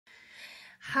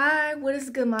Hi, what is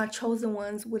good, my chosen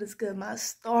ones? What is good, my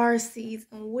star seeds?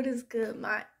 And what is good,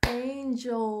 my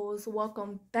angels?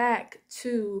 Welcome back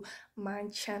to my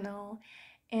channel.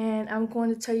 And I'm going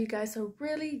to tell you guys a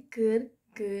really good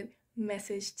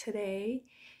message today.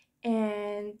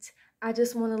 And I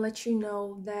just want to let you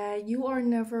know that you are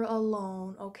never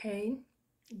alone, okay?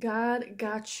 God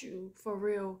got you, for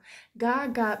real.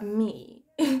 God got me.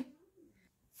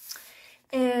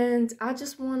 And I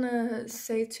just want to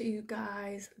say to you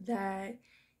guys that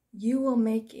you will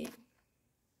make it.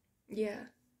 Yeah.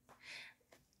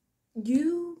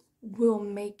 You will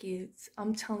make it.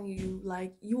 I'm telling you,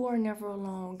 like, you are never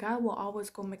alone. God will always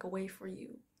go make a way for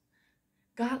you.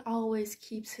 God always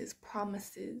keeps his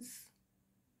promises.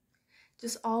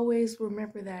 Just always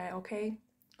remember that, okay?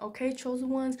 Okay, chosen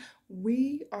ones,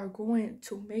 we are going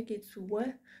to make it to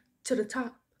what? To the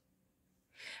top.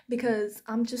 Because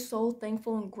I'm just so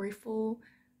thankful and grateful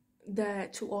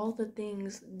that to all the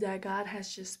things that God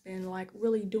has just been like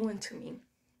really doing to me.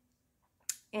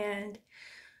 And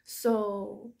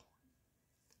so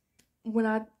when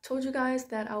I told you guys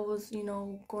that I was,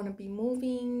 going to be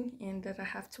moving and that I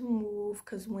have to move,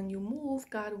 because when you move,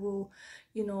 God will,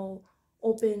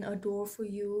 open a door for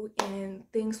you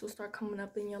and things will start coming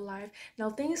up in your life. Now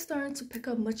things starting to pick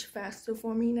up much faster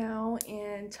for me now,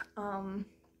 and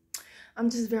I'm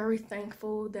just very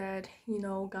thankful that,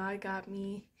 God got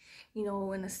me,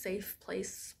 in a safe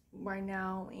place right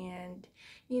now, and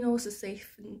it's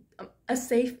a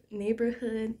safe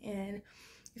neighborhood, and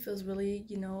it feels really,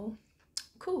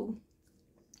 cool.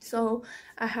 So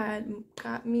I had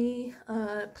got me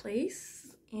a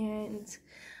place, and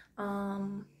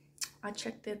I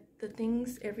checked the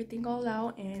things, everything all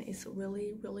out, and it's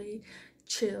really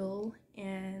chill.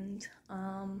 And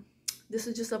this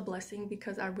is just a blessing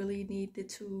because I really needed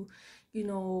to,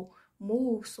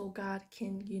 move so God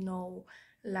can,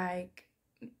 like,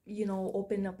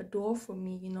 open up a door for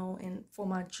me, and for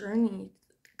my journey.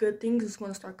 Good things is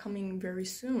going to start coming very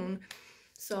soon.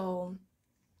 So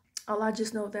I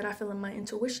just know that I feel in my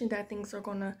intuition that things are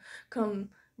gonna come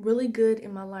really good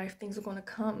in my life. Things are gonna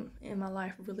come in my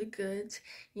life really good,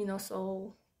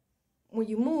 so when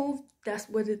you move, that's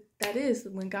what that is,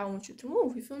 when God wants you to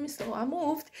move, you feel me? So I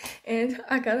moved, and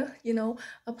I got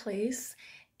a place,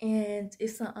 and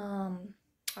it's a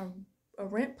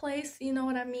rent place, you know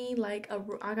what I mean? Like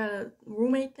I got a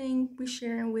roommate thing we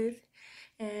sharing with,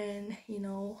 and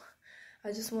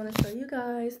I just want to show you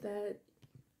guys that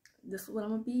this is what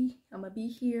I'm gonna be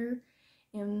here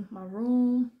in my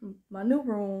room, my new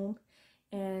room,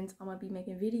 and I'm gonna be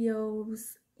making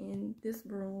videos in this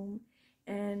room.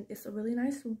 And it's a really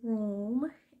nice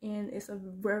room, and it's a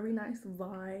very nice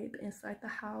vibe inside the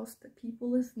house. The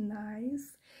people is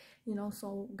nice,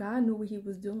 so God knew what he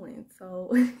was doing.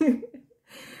 So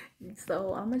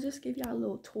so I'm gonna just give y'all a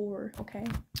little tour, okay?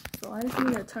 So I just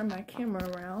need to turn my camera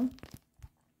around.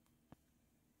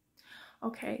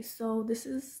 Okay, so this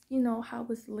is, how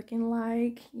it's looking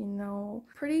like,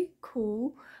 pretty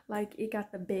cool. Like, it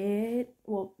got the bed,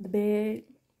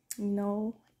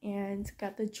 and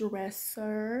got the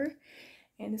dresser,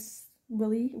 and it's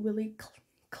really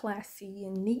classy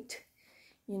and neat,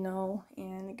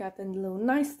 and it got the little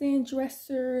nightstand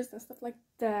dressers and stuff like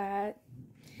that.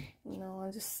 I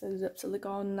just set it up to look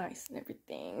all nice and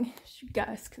everything, so you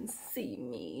guys can see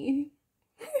me.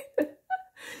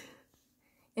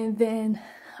 And then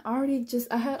I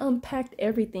had unpacked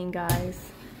everything,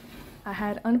 guys. I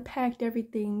had unpacked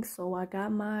everything, so I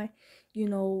got my,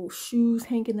 shoes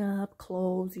hanging up,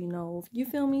 clothes, you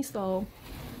feel me? So,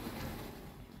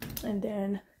 and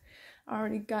then I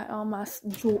already got all my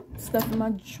stuff in my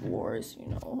drawers,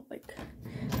 like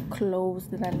clothes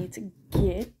that I need to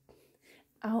get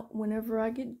out whenever I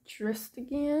get dressed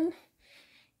again.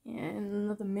 And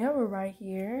another mirror right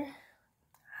here.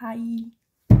 Hi.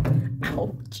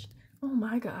 Ouch. Oh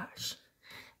my gosh.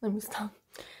 Let me stop.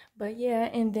 But yeah,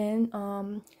 and then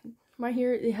right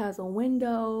here it has a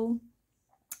window,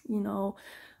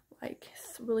 like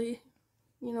it's really,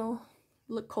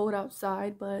 look cold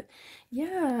outside, but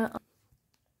yeah,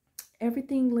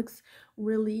 everything looks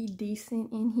really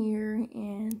decent in here,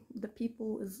 and the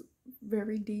people is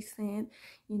very decent,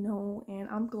 and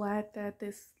I'm glad that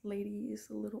this lady is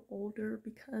a little older,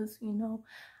 because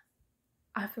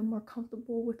I feel more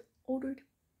comfortable with older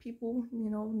people,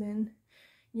 than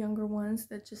younger ones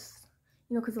that just,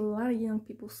 because a lot of young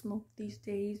people smoke these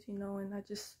days, and I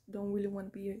just don't really want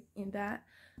to be in that,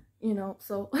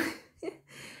 so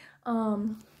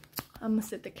I'm gonna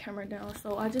set the camera down.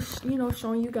 So I just,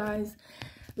 showing you guys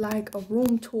like a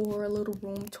little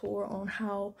room tour on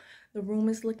how the room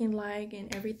is looking like,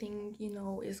 and everything,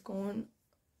 is going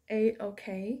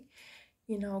okay,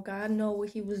 You know, God know what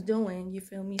he was doing, you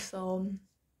feel me? So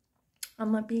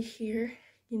I'm gonna be here,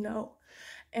 you know,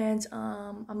 and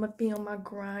I'm gonna be on my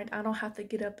grind. I don't have to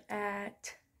get up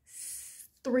at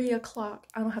 3 o'clock.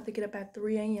 I don't have to get up at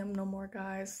 3 a.m. no more,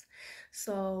 guys.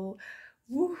 So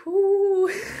woohoo.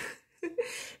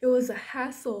 It was a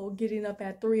hassle getting up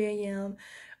at 3 a.m.,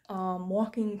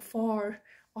 walking far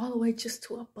all the way just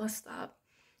to a bus stop,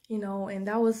 you know, and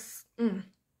that was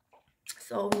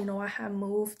so, you know, I have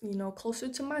moved, you know, closer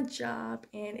to my job,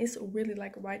 and it's really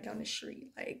like right down the street,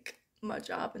 like my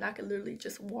job, and I could literally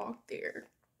just walk there.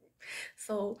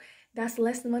 So that's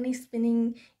less money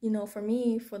spending, you know, for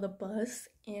me for the bus,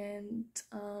 and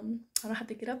I don't have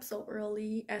to get up so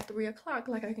early at 3 o'clock.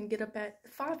 Like I can get up at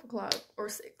 5 o'clock or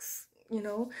 6. You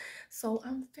know, so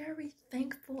I'm very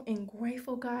thankful and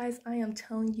grateful, guys. I am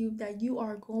telling you that you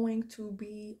are going to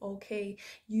be okay.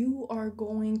 You are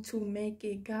going to make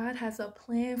it. God has a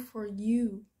plan for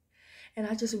you. And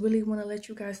I just really want to let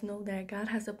you guys know that God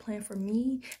has a plan for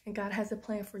me and God has a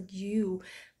plan for you.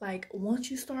 Like once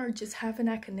you start just having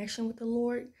that connection with the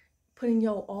Lord, putting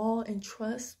your all and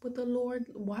trust with the Lord,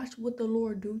 watch what the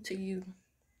Lord do to you.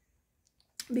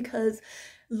 Because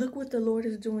look what the Lord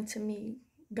is doing to me.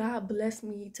 God blessed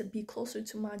me to be closer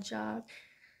to my job.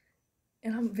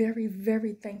 And I'm very,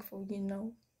 very thankful, you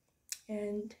know.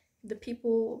 And the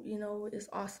people, you know, is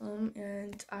awesome.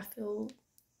 And I feel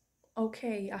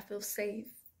okay. I feel safe.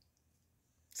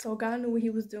 So God knew what he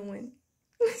was doing.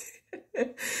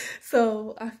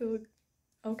 So I feel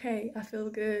okay. I feel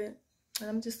good. And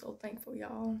I'm just so thankful,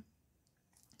 y'all.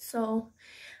 So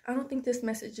I don't think this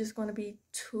message is going to be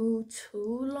too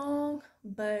long,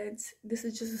 but this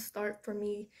is just a start for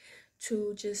me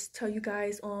to just tell you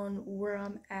guys on where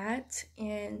I'm at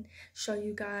and show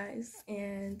you guys,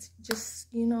 and just,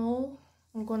 you know,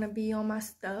 I'm going to be on my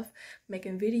stuff,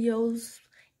 making videos,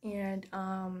 and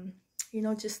you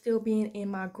know, just still being in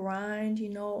my grind, you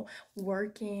know,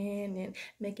 working and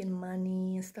making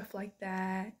money and stuff like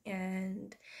that.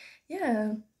 And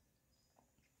yeah,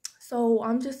 so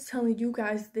I'm just telling you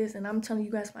guys this, and I'm telling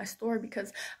you guys my story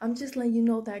because I'm just letting you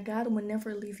know that God will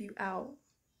never leave you out.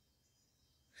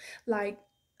 Like,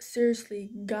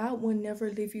 seriously, God will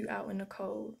never leave you out in the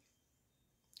cold.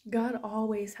 God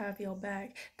always have your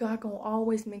back. God gonna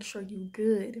always make sure you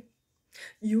good.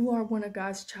 You are one of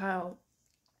God's child.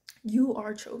 You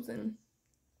are chosen.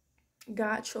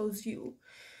 God chose you.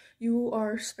 You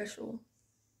are special.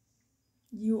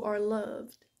 You are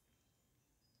loved.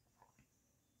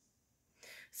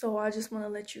 So I just want to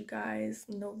let you guys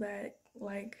know that,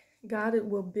 like, God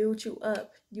will build you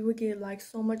up. You will get like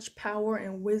so much power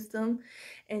and wisdom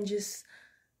and just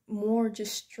more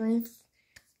just strength,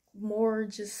 more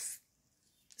just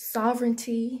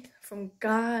sovereignty from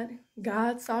God.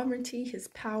 God's sovereignty, his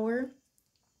power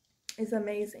is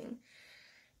amazing.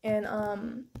 And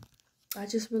I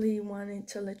just really wanted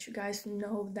to let you guys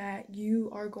know that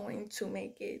you are going to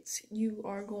make it. You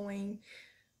are going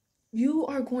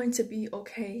to be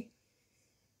okay.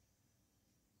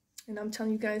 And I'm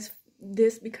telling you guys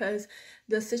this because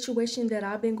the situation that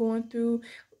I've been going through,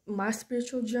 my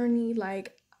spiritual journey,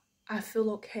 like, I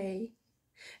feel okay.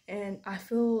 And I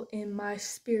feel in my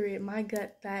spirit, my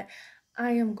gut, that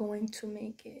I am going to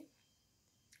make it.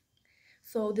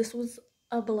 So this was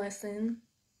a blessing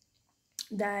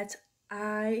that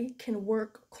I can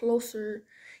work closer,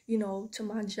 you know, to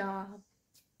my job.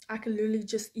 I can literally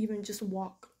just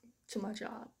walk to my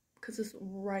job because it's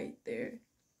right there.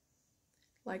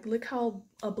 Like, look how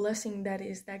a blessing that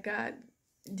is that God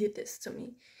did this to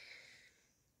me.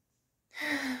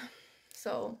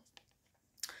 So,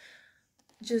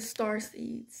 just star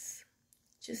seeds.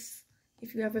 Just,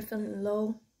 if you ever feeling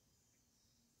low,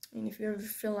 and if you ever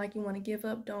feel like you want to give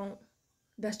up, don't.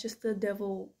 That's just the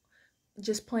devil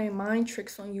just playing mind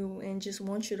tricks on you and just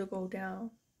wants you to go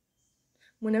down.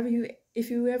 If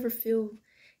you ever feel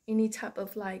any type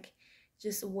of like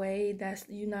just way that's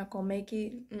you're not gonna make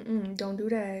it, don't do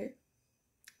that.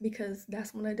 Because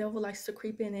that's when the devil likes to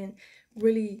creep in and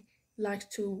really likes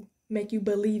to make you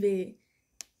believe it,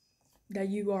 that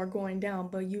you are going down,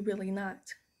 but you really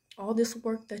not. All this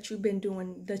work that you've been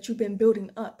doing, that you've been building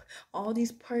up, all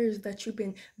these prayers that you've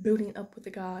been building up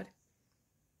with God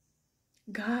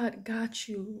got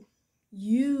you.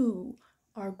 You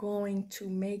are going to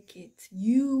make it.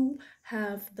 You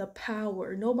have the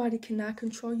power. Nobody cannot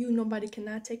control you. Nobody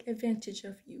cannot take advantage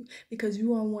of you because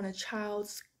you are one of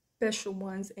child's special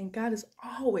ones, and God is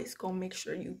always going to make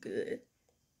sure you good.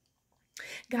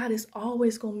 God is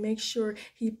always going to make sure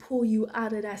he pull you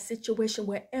out of that situation,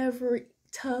 wherever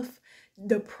tough,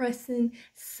 depressing,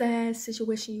 sad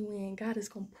situation you in. God is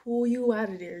going to pull you out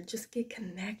of there. Just get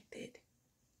connected.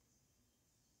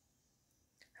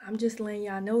 I'm just letting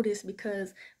y'all know this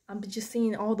because I'm just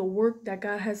seeing all the work that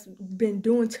God has been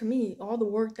doing to me, all the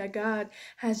work that God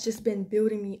has just been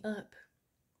building me up.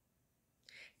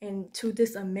 And to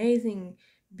this amazing,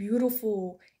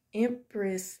 beautiful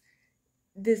empress,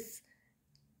 this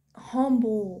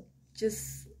humble,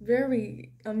 just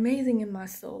very amazing in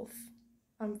myself.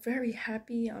 I'm very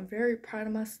happy. I'm very proud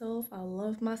of myself. I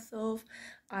love myself.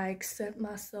 I accept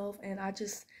myself, and I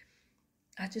just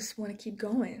want to keep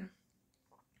going.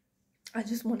 I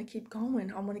just want to keep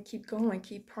going. I want to keep going,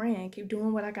 keep praying, keep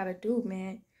doing what I got to do,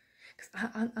 man.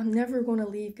 Because I'm never going to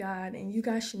leave God, and you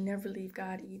guys should never leave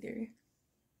God either.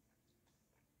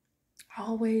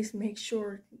 Always make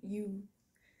sure you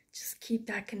just keep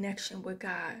that connection with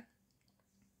God.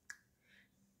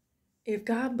 If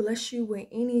God bless you with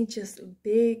any just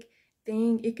big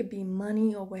thing, it could be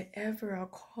money or whatever, a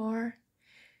car,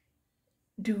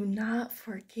 do not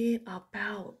forget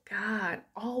about God.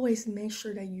 Always make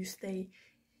sure that you stay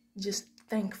just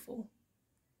thankful.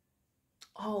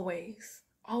 Always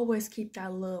keep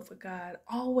that love with God.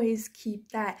 Always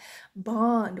keep that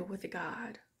bond with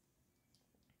God.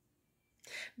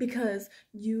 Because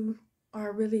you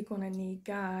are really going to need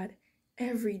God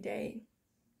every day.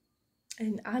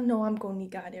 And I know I'm going to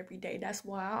need God every day. That's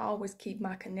why I always keep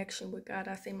my connection with God.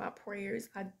 I say my prayers.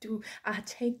 I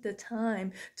take the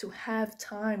time to have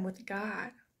time with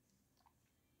God.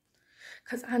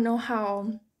 Because I know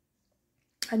how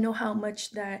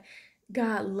much that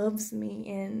God loves me,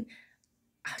 and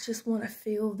I just want to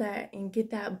feel that and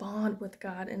get that bond with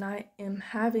God. And I am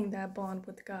having that bond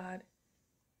with God.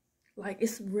 Like,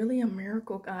 it's really a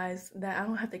miracle, guys, that I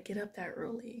don't have to get up that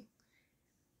early.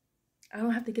 I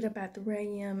don't have to get up at 3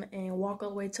 a.m. and walk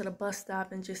all the way to the bus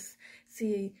stop and just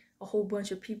see a whole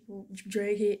bunch of people,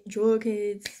 drug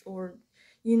heads, or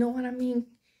you know what I mean?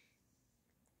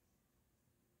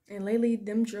 And lately,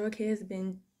 them drug heads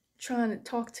been trying to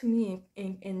talk to me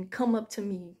and come up to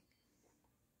me.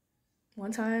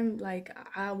 One time, like,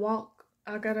 I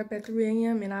got up at 3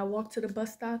 a.m. and I walked to the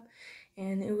bus stop,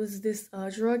 and it was this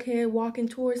drug head walking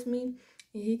towards me.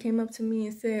 And he came up to me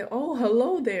and said, "Oh,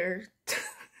 hello there."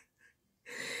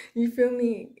 You feel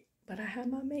me? But I have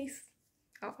my mace.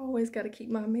 I always got to keep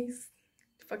my mace.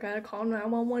 If I got to call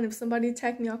 911, if somebody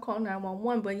attacked me, I'll call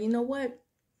 911. But you know what?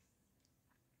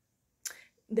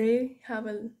 They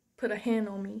haven't put a hand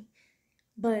on me.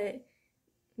 But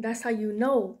that's how you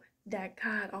know that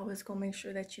God always going to make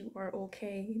sure that you are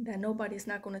okay, that nobody is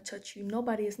not going to touch you.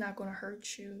 Nobody is not going to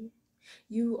hurt you.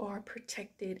 You are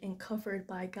protected and covered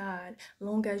by God.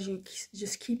 Long as you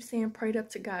just keep saying, prayed up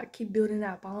to God, keep building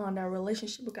that bond, that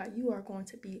relationship with God, you are going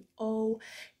to be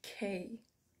okay.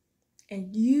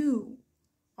 And you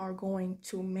are going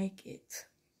to make it.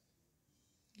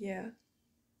 Yeah,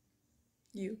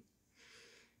 you.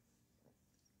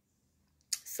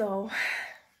 So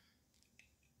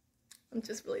I'm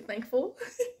just really thankful.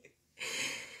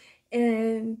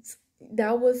 And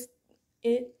that was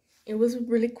it. It was a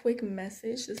really quick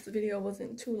message. This video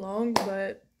wasn't too long,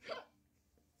 but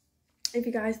if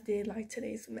you guys did like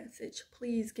today's message,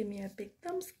 please give me a big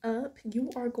thumbs up.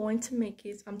 You are going to make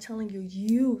it. I'm telling you,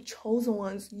 you chosen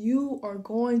ones, you are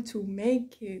going to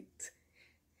make it.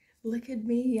 Look at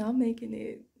me, I'm making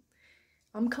it.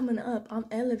 I'm coming up. I'm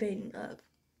elevating up.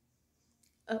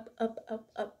 Up, up, up,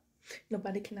 up.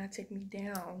 Nobody cannot take me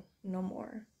down no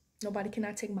more. Nobody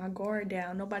cannot take my guard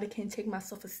down. Nobody can take my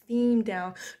self-esteem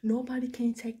down. Nobody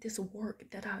can take this work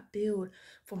that I build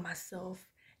for myself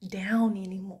down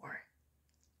anymore.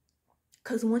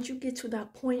 Because once you get to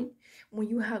that point when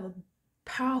you have a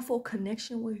powerful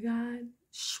connection with God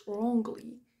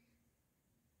strongly,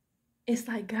 it's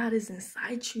like God is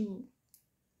inside you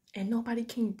and nobody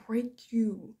can break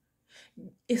you.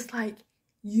 It's like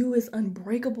you is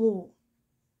unbreakable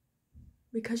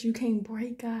because you can't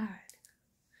break God.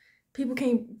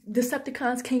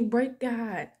 Decepticons can't break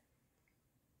God.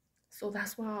 So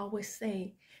that's why I always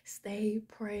say, stay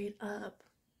prayed up.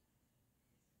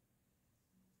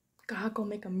 God gonna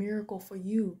make a miracle for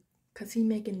you because he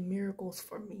making miracles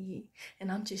for me.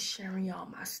 And I'm just sharing y'all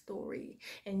my story.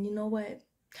 And you know what?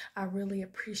 I really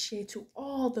appreciate you,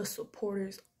 all the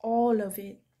supporters, all of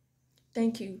it.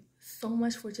 Thank you so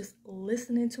much for just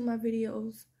listening to my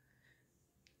videos.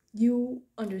 You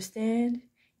understand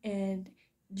and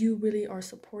you really are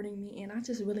supporting me, and I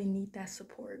just really need that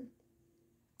support.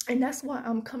 And that's why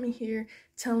I'm coming here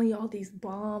telling y'all these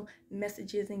bomb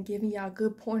messages and giving y'all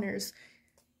good pointers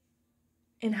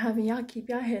and having y'all keep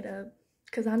y'all head up,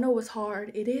 because I know it's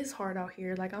hard. It is hard out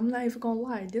here. Like, I'm not even gonna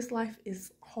lie, this life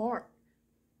is hard.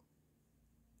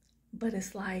 But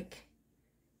it's like,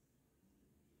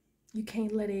 you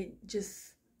can't let it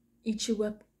just eat you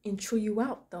up and chew you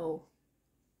out though.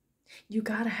 You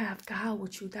gotta have God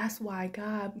with you. That's why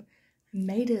God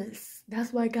made us.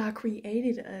 That's why God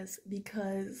created us,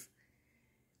 because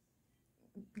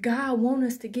God wants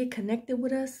us to get connected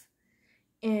with us,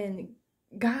 and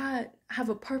God have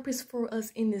a purpose for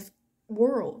us in this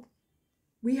world.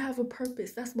 We have a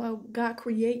purpose. That's why God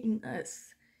creating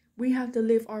us. We have to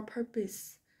live our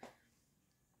purpose.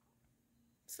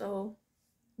 So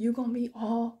you're gonna be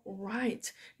all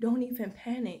right. Don't even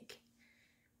panic.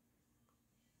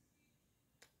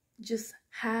 Just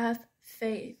have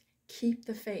faith. Keep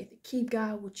the faith. Keep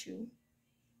God with you.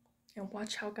 And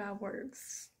watch how God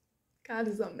works. God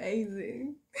is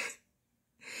amazing.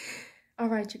 All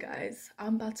right, you guys,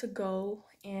 I'm about to go,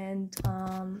 and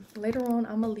later on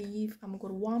I'm gonna leave. I'm gonna go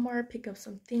to Walmart, pick up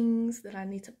some things that I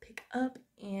need to pick up.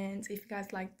 And if you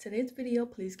guys like today's video,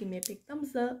 please give me a big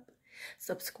thumbs up,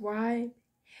 subscribe.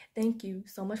 Thank you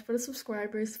so much for the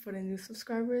subscribers, for the new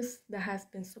subscribers that has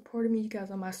been supporting me. You guys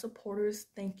are my supporters.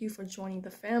 Thank you for joining the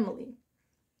family.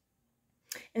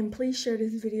 And please share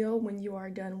this video when you are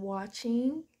done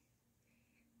watching,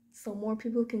 so more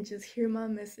people can just hear my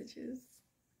messages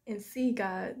and see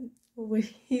God, what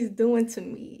he's doing to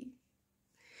me.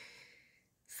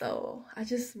 So I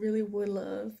just really would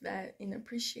love that and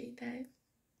appreciate that.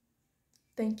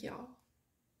 Thank y'all.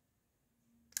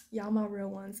 Y'all my real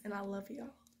ones, and I love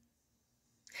y'all.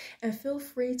 And feel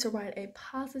free to write a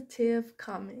positive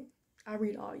comment. I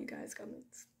read all you guys'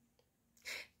 comments.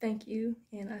 Thank you,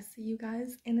 and I see you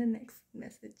guys in the next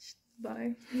message.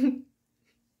 Bye.